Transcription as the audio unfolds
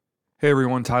Hey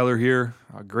everyone, Tyler here.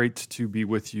 Great to be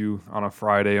with you on a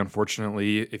Friday.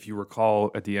 Unfortunately, if you recall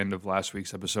at the end of last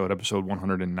week's episode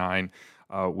 109,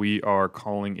 we are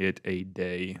calling it a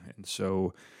day. And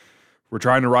so we're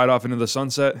trying to ride off into the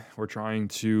sunset. We're trying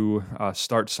to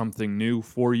start something new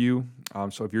for you.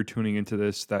 So if you're tuning into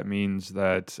this, that means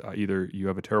that either you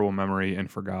have a terrible memory and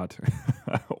forgot,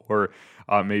 or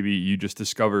maybe you just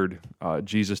discovered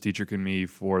Jesus, Dietrich, and me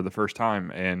for the first time.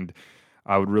 And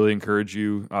I would really encourage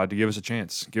you to give us a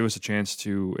chance. Give us a chance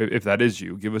to, if that is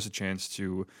you, give us a chance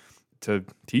to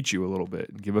teach you a little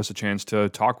bit. Give us a chance to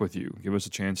talk with you. Give us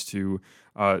a chance to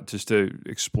just to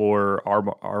explore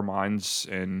our minds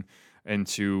and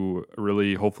to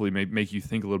really hopefully make you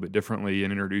think a little bit differently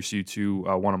and introduce you to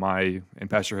one of my and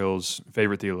Pastor Hill's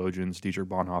favorite theologians, Dietrich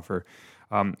Bonhoeffer.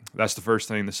 That's the first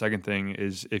thing. The second thing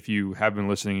is, if you have been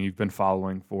listening and you've been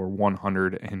following for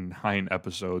 109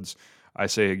 episodes, I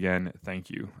say again, thank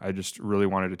you. I just really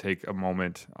wanted to take a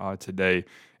moment today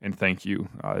and thank you,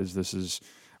 as this is,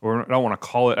 or I don't want to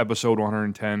call it episode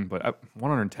 110, but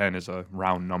 110 is a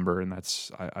round number, and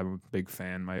I'm a big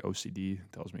fan. My OCD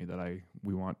tells me that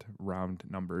we want round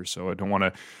numbers, so I don't want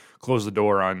to close the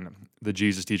door on the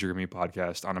Jesus Teacher and Me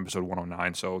podcast on episode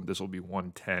 109, so this will be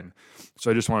 110. So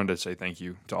I just wanted to say thank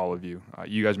you to all of you.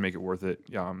 You guys make it worth it.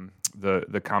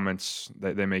 The comments,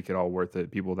 they make it all worth it.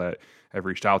 People that have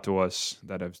reached out to us,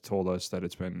 that have told us that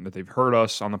they've heard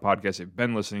us on the podcast, they've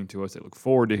been listening to us, they look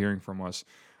forward to hearing from us.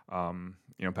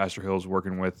 Pastor Hill's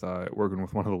working with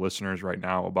one of the listeners right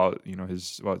now about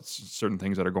about certain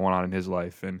things that are going on in his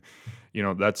life, and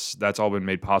that's all been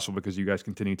made possible because you guys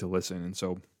continue to listen. And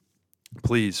so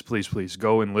please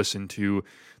go and listen to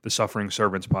the Suffering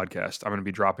Servants podcast. I'm going to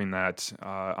be dropping that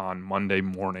on Monday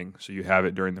morning, so you have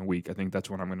it during the week. I think that's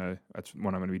when I'm going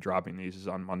to be dropping these, is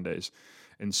on Mondays.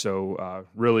 And so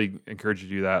really encourage you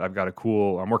to do that.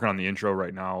 I'm working on the intro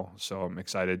right now, so I'm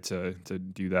excited to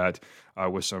do that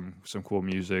with some cool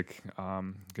music.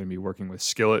 Going to be working with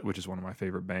Skillet, which is one of my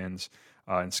favorite bands.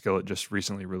 And Skillet just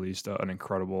recently released an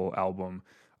incredible album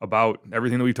about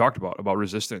everything that we've talked about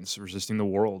resisting the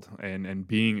world and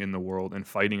being in the world and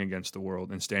fighting against the world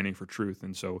and standing for truth.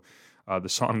 And so the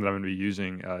song that I'm going to be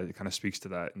using it kind of speaks to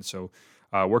that. And so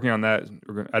working on that,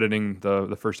 we're editing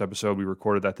the first episode. We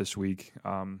recorded that this week.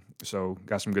 So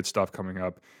got some good stuff coming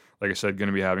up. Like I said, going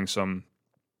to be having some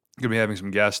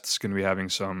guests, going to be having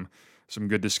some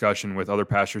good discussion with other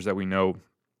pastors that we know.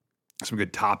 Some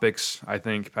good topics. I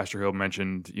think Pastor Hill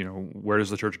mentioned, where does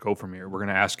the church go from here? We're going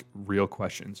to ask real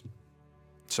questions.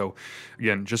 So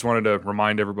again, just wanted to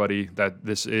remind everybody that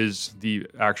this is the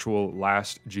actual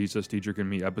last Jesus, Dietrich, and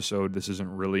Me episode. This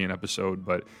isn't really an episode,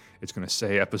 but it's going to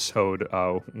say episode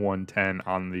 110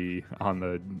 on the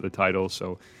title.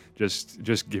 So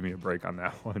just give me a break on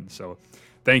that one. So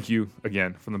thank you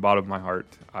again from the bottom of my heart.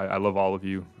 I love all of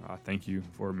you. Thank you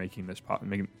for making this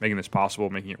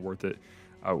possible, making it worth it.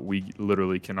 We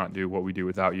literally cannot do what we do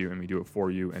without you, and we do it for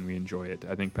you, and we enjoy it.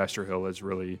 I think Pastor Hill has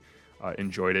really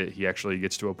enjoyed it. He actually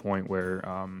gets to a point where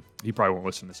he probably won't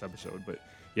listen to this episode, but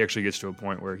he actually gets to a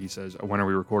point where he says, when are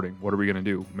we recording? What are we going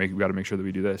to do? We got to make sure that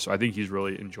we do this. So I think he's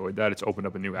really enjoyed that. It's opened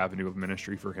up a new avenue of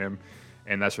ministry for him,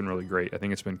 and that's been really great. I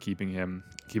think it's been keeping him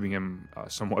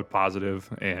somewhat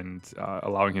positive and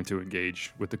allowing him to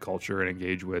engage with the culture and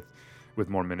engage with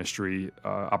more ministry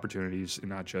opportunities, and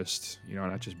not just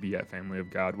be at Family of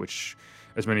God, which,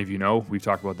 as many of you know, we've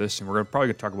talked about this, and we're probably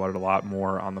going to talk about it a lot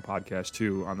more on the podcast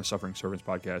too, on the Suffering Servants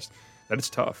podcast, that it's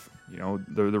tough,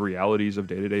 the realities of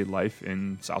day-to-day life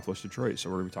in Southwest Detroit. So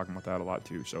we're going to be talking about that a lot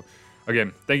too. So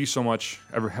again, thank you so much.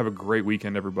 Have a great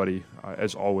weekend, everybody.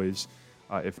 As always,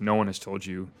 if no one has told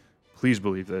you, please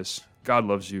believe this. God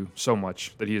loves you so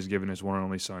much that he has given his one and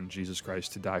only son, Jesus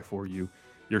Christ, to die for you.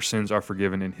 Your sins are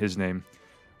forgiven in his name.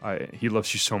 He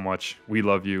loves you so much. We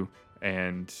love you.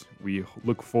 And we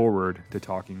look forward to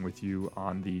talking with you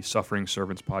on the Suffering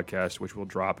Servants podcast, which will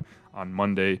drop on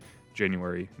Monday,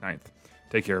 January 9th.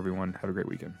 Take care, everyone. Have a great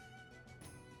weekend.